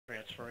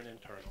transferring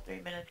internal.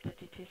 3 minutes,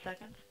 52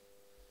 seconds.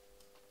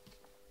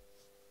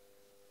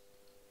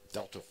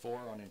 Delta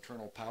 4 on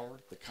internal power.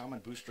 The common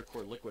booster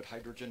core liquid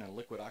hydrogen and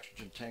liquid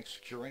oxygen tank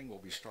securing will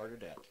be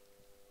started at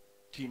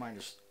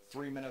T-minus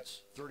 3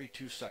 minutes,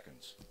 32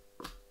 seconds,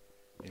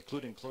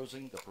 including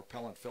closing the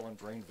propellant fill and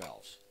drain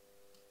valves.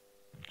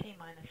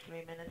 T-minus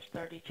 3 minutes,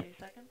 32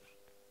 seconds.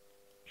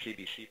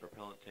 CBC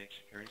propellant tank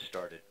securing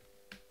started.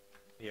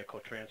 Vehicle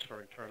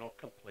transfer internal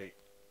complete.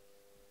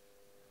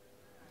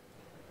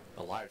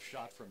 A live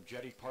shot from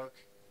Jetty Park.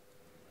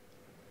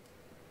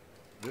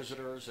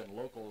 Visitors and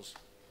locals,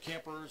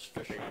 campers,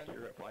 fishermen,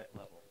 You're at flight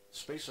level.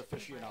 space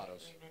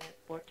aficionados, 3 minutes,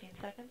 14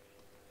 seconds.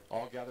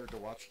 all gathered to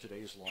watch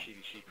today's launch.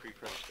 CBC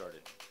pre-press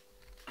started.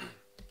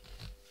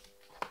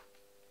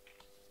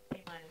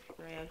 T-minus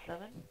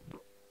 307.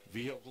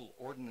 Vehicle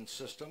ordnance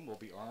system will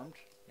be armed,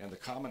 and the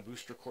common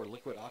booster core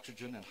liquid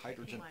oxygen and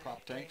hydrogen T-minus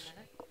prop 3 tanks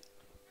minutes.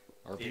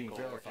 are being Vehicle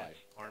verified. ordnance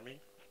arming.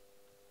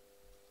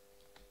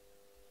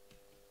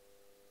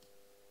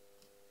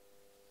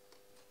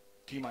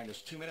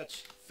 T-minus 2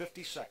 minutes,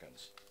 50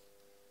 seconds.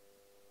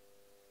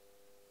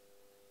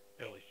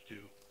 LH2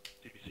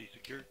 CBC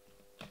secured.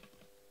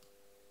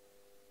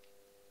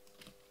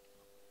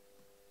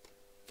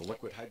 The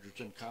liquid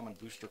hydrogen common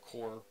booster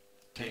core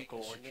tank Vehicle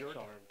is ordnance secured.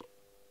 armed.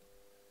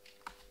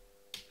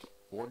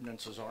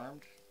 Ordnance is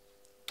armed.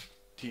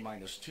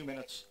 T-minus 2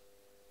 minutes,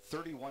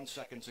 31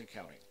 seconds and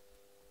counting.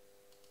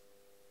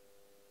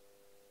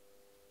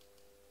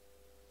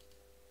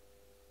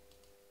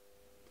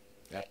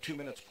 At 2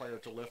 minutes prior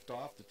to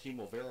liftoff, the team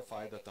will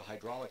verify that the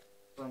hydraulic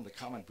firm the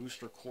common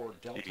booster core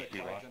delta CBC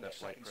lost hydrogen that at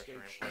flight second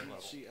pressure stage and flight level.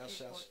 CSS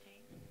 214.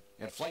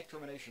 and flight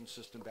termination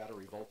system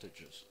battery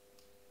voltages.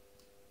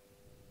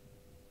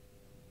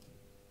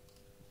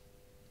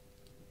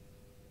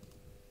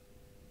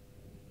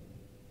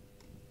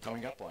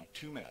 Coming up on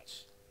 2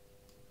 minutes.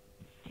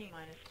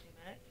 T-minus 2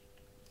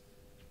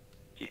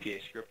 minutes.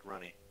 TPA script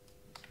running.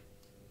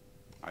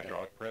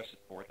 Hydraulic press at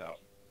 4,000.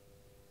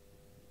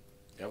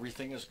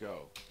 Everything is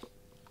go.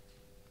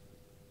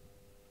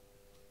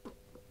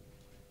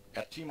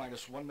 At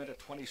T-minus 1 minute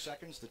 20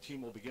 seconds, the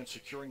team will begin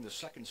securing the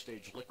second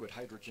stage liquid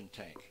hydrogen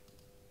tank.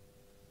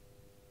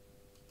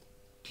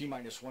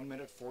 T-minus 1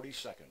 minute 40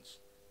 seconds.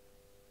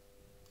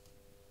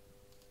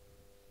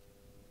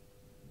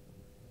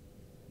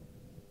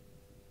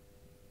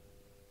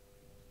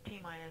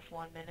 T-minus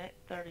 1 minute,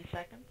 30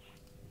 seconds.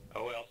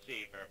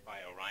 OLC, verify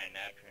Orion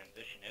nav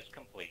transition is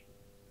complete.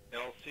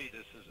 LC,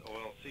 this is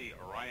OLC.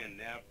 Orion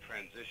nav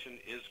transition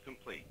is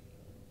complete.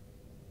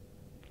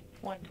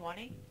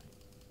 120.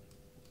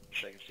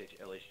 Second stage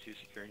LH2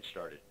 securing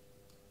started.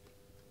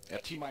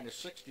 At T-minus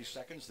 60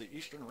 seconds, the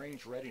eastern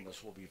range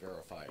readiness will be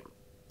verified.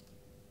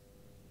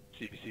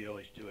 CBC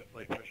LH2 at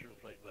flight pressure and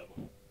flight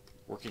level.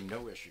 Working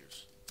no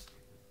issues.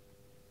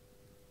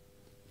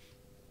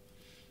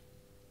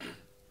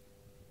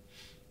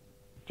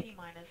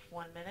 T-minus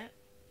 1 minute.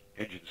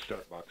 Engine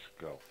start box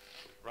go.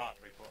 Roth,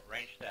 report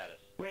range status.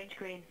 Range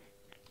green.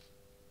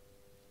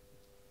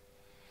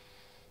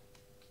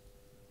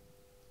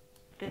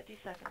 50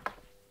 seconds.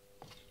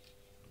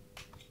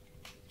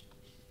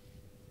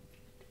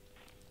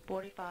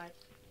 45.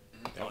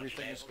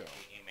 Everything is go.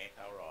 Main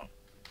power off.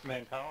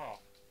 Main power off.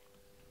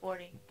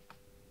 40.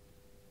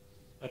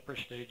 Upper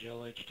stage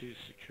LH2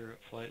 secure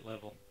at flight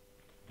level.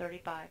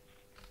 35.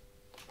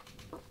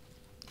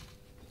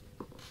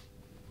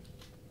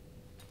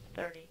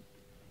 30.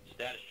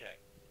 Status check.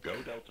 Go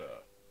Delta.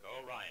 Go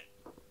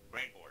Orion.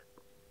 Grain board.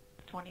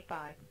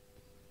 25.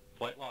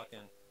 Flight lock in.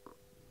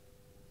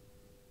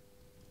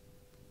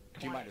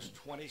 T-minus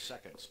 20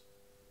 seconds.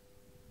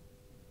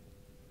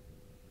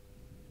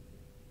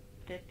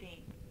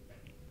 15.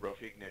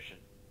 Rofi ignition.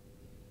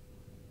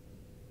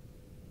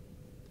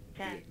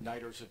 10. The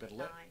igniters have been 9.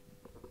 lit.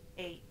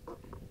 8.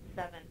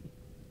 7.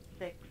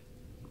 6.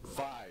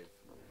 5,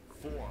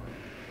 4,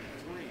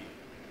 3,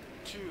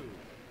 2,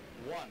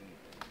 1.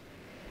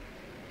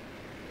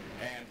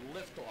 And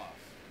liftoff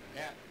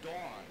at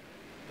dawn,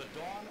 the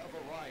dawn of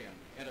Orion,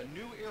 and a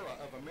new era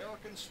of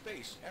American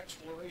space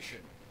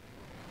exploration.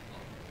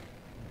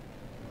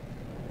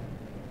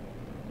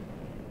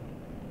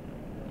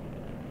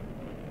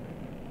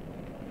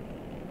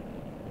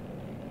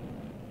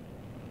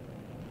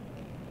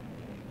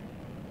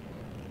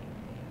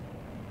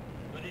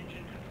 Good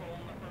engine control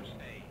in the first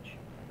stage.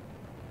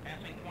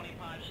 Passing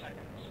 25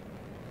 seconds.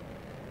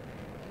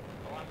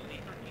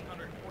 Velocity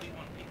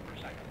 1,341 feet per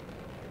second.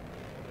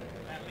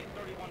 Passing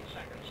 31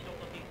 seconds, still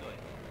looking good.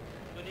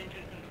 Good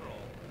engine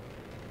control.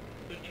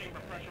 Good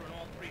chamber pressure in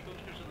all three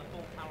boosters in the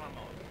full power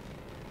mode.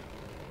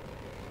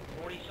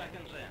 40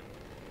 seconds in.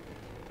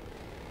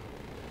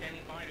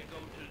 Standing by to go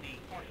to the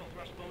partial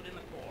thrust mode in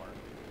the core.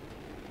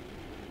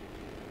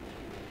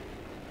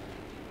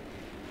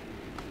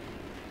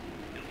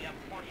 And we have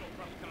partial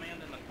thrust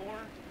command in the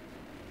core.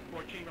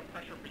 Core chamber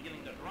pressure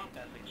beginning to drop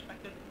as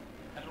expected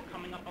as we're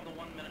coming up on the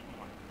 1 minute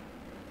mark.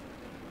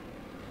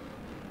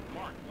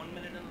 Mark, 1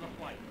 minute into the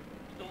flight.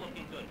 Still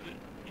looking good. Good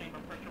chamber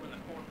pressure in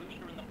the core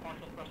booster in the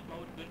partial thrust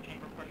mode. Good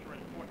chamber pressure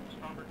in port and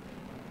starboard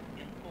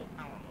in full power.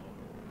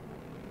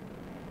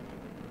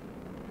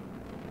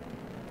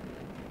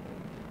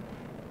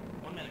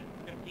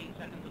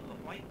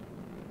 flight.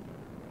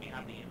 We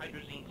have the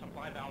hydrazine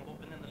supply valve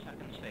open in the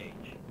second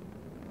stage.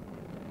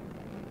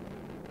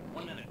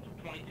 1 minute,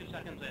 22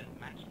 seconds in.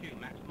 Max Q,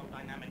 maximum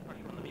dynamic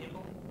pressure in the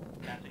vehicle.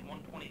 Passing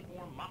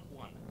 124, Mach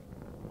 1.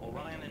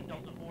 Orion and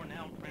Delta 4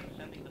 now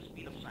transcending the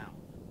speed of sound.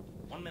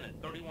 1 minute,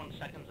 31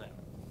 seconds in.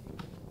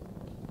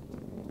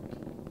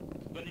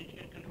 Good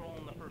engine control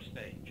in the first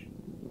stage.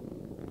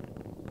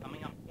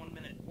 Coming up 1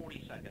 minute,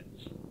 40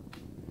 seconds.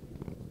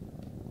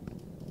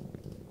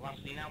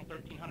 Velocity now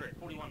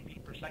 1,341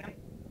 feet per second.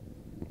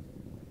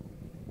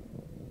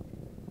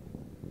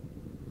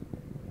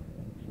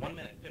 1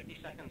 minute, 50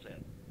 seconds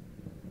in.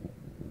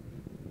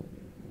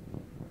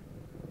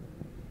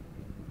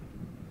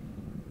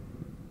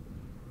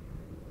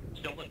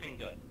 Still looking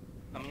good.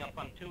 Coming up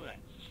on 2 minutes.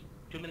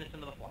 2 minutes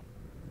into the flight.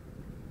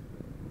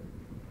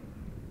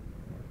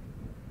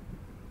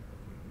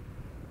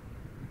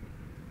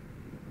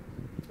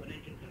 Good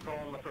engine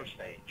control in the first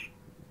stage.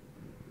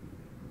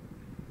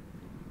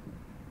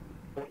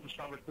 Port and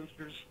starboard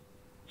boosters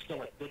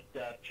still at good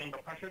chamber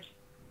pressures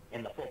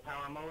in the full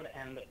power mode,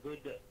 and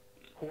good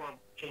core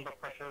chamber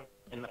pressure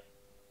in the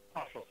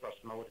partial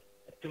thrust mode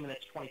at 2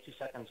 minutes, 22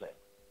 seconds in.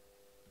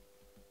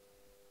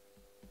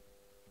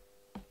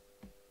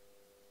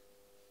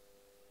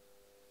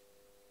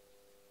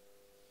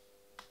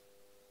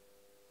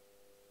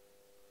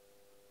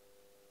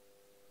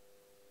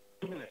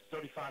 Minutes,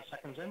 35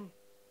 seconds in,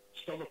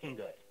 still looking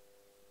good.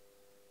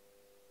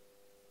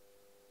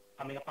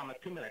 Coming up on the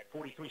 2 minute,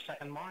 43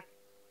 second mark.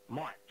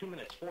 2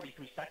 minutes,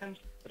 43 seconds.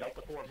 The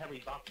Delta 4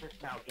 heavy boxers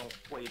now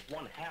weighs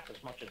 1/2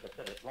 as much as the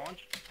fit at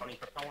launch, running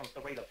propellant at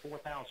the rate of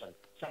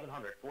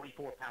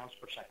 4,744 pounds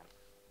per second.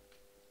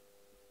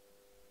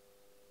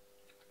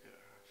 Yeah.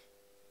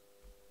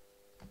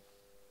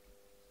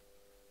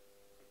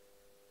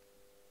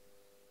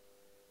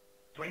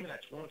 3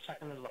 minutes, 1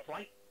 second into the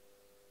flight.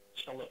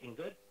 Still looking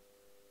good.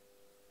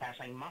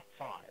 Passing Mach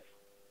 5.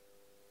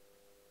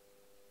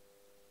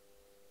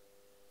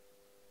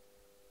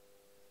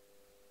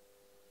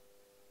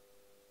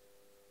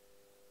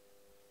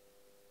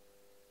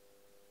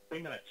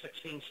 Three minutes,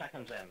 16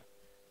 seconds in.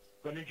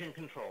 Good engine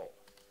control.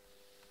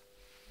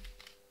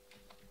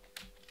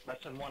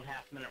 Less than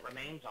 1/2 minute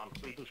remains on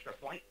 3 booster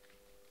flight.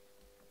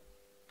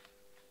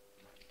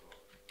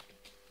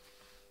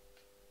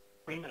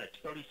 3 minutes,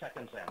 30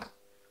 seconds in.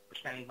 We're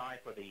standing by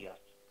for the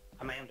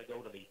command to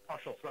go to the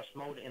partial thrust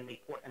mode in the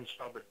port and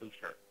starboard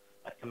booster.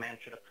 That command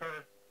should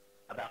occur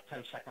about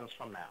 10 seconds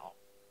from now.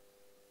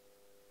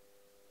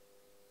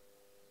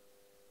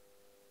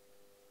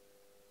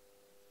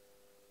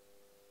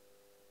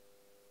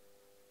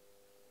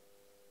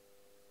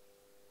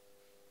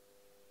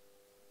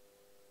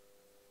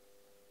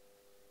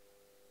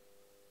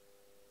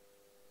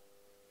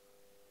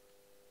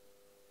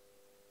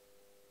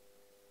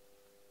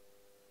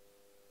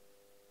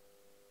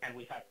 And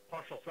we have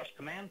partial thrust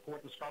command.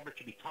 Port and starboard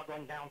should be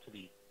toggling down to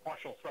the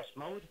partial thrust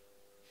mode.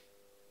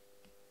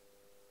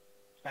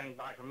 Standing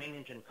by for main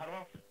engine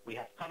cutoff. We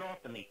have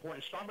cutoff in the port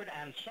and starboard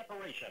and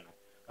separation.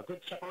 A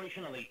good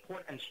separation of the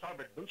port and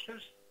starboard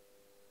boosters.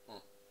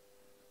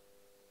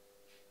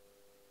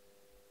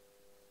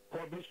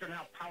 Core booster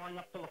now powering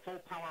up to the full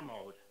power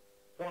mode.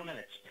 4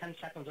 minutes, 10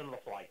 seconds into the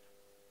flight.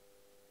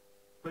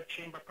 Good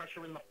chamber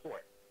pressure in the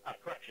port.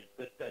 Correction,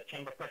 good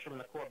chamber pressure in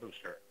the core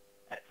booster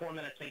at 4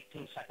 minutes,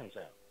 18 seconds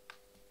in.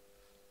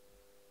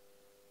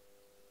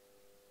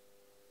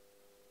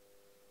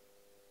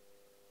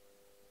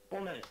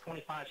 Four minutes,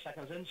 25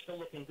 seconds in, still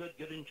looking good.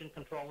 Good engine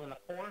control in the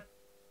core.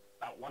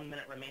 About 1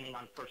 minute remaining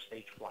on first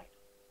stage flight.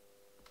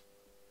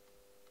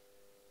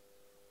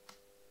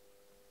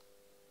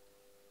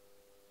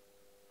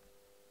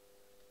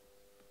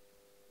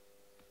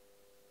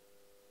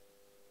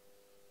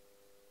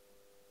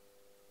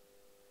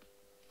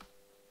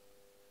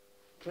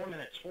 Four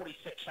minutes,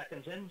 46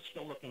 seconds in,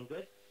 still looking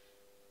good.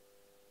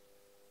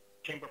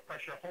 Chamber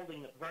pressure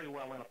holding it very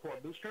well in a core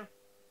booster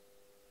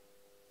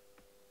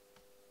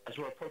as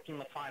we're approaching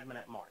the 5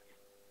 minute mark.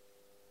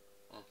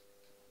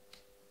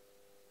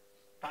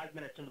 5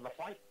 minutes into the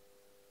flight.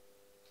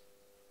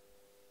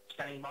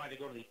 Standing by to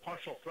go to the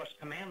partial thrust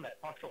command. That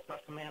partial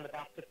thrust command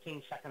about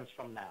 15 seconds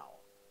from now.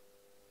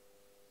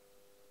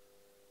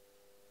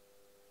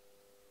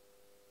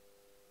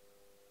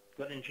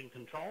 Good engine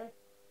control.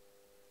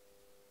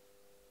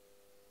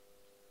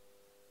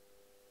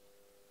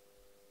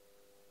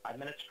 Five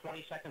minutes,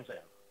 20 seconds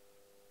in.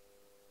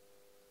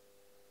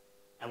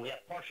 And we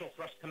have partial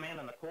thrust command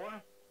in the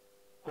core.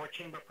 Core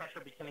chamber pressure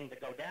beginning to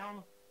go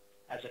down.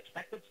 As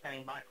expected,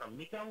 standing by for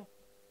MECO.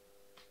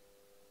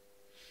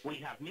 We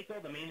have MECO.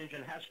 The main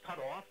engine has cut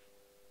off.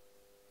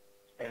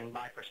 Standing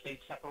by for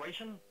stage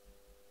separation.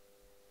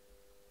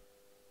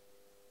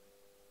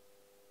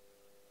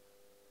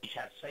 Each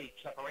has stage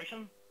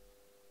separation.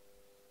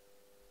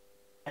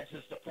 As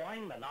is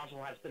deploying, the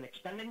nozzle has been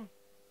extending.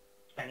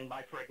 Standing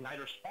by for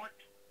igniter spark.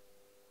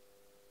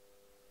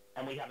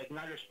 And we have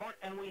igniter spark,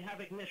 and we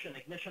have ignition.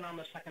 Ignition on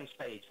the second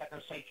stage.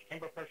 Second stage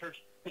chamber pressures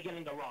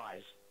beginning to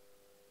rise.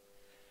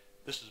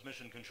 This is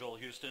Mission Control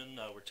Houston.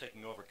 We're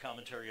taking over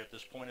commentary at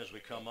this point as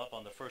we come up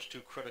on the first two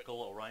critical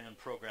Orion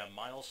program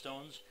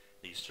milestones,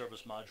 the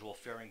service module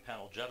fairing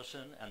panel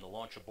jettison and the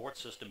launch abort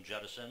system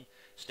jettison,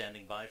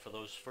 standing by for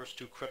those first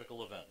two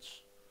critical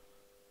events.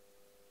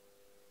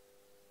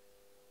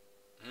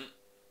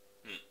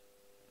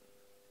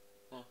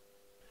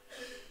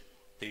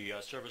 The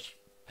service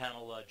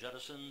panel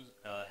jettison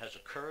has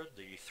occurred.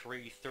 The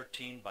three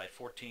 13 by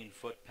 14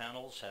 foot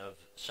panels have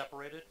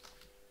separated.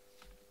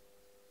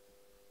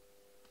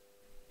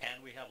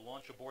 And we have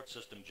launch abort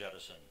system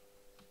jettison.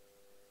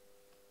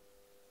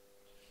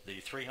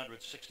 The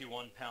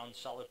 361-pound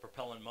solid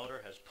propellant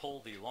motor has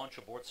pulled the launch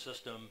abort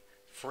system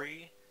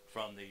free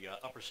from the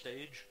upper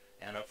stage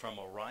and up from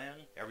Orion.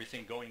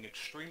 Everything going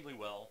extremely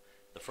well.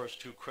 The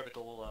first two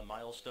critical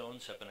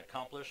milestones have been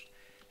accomplished,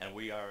 and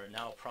we are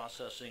now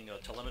processing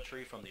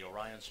telemetry from the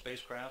Orion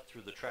spacecraft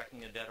through the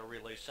tracking and data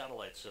relay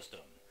satellite system.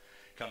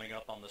 Coming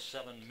up on the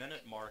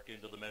 7-minute mark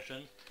into the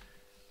mission,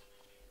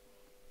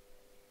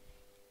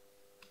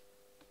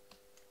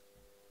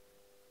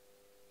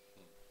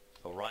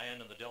 Orion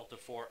and the Delta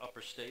IV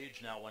upper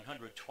stage, now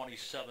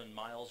 127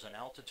 miles in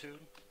altitude,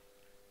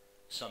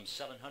 some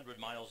 700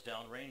 miles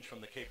downrange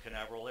from the Cape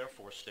Canaveral Air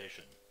Force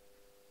Station.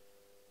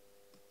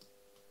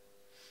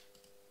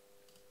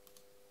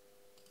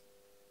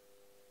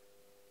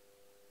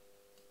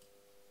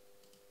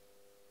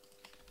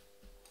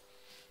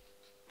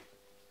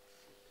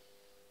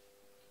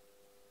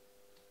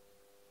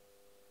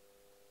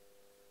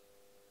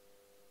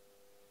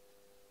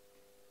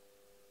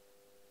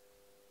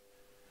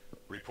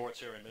 Reports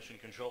here in Mission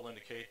Control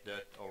indicate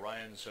that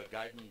Orion's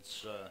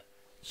guidance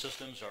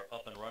systems are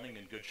up and running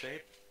in good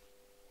shape.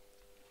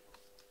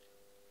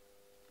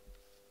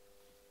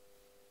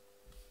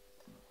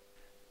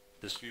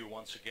 This view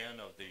once again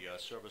of the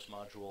service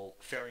module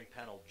fairing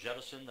panel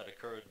jettison that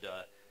occurred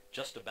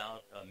just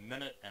about a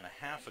minute and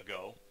a half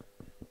ago.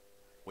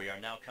 We are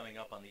now coming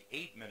up on the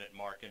 8-minute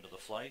mark into the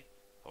flight.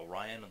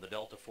 Orion and the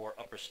Delta IV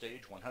upper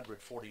stage,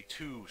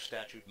 142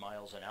 statute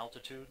miles in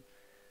altitude,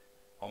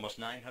 almost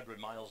 900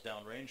 miles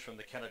downrange from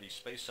the Kennedy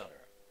Space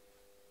Center.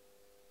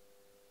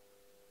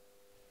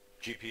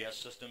 GPS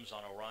systems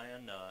on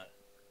Orion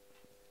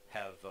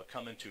have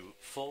come into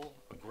full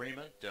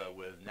agreement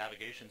with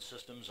navigation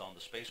systems on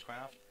the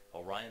spacecraft.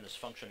 Orion is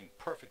functioning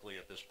perfectly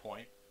at this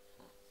point.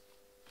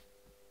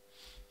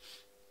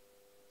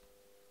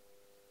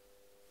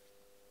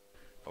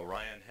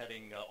 Orion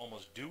heading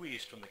almost due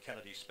east from the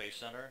Kennedy Space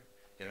Center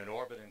in an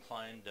orbit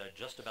inclined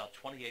just about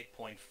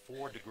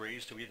 28.4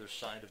 degrees to either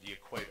side of the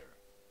equator.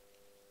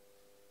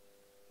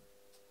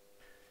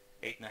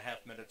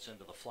 8.5 minutes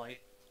into the flight,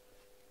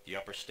 the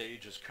upper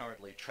stage is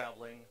currently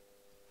traveling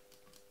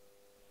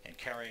and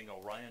carrying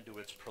Orion to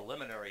its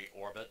preliminary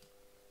orbit,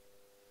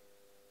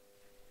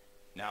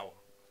 now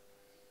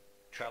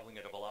traveling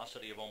at a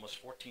velocity of almost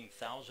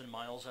 14,000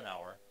 miles an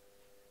hour,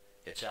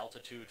 its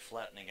altitude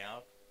flattening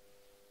out.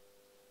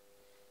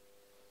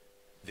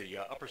 The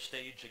upper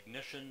stage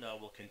ignition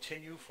will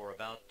continue for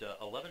about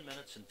 11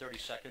 minutes and 30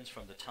 seconds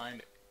from the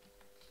time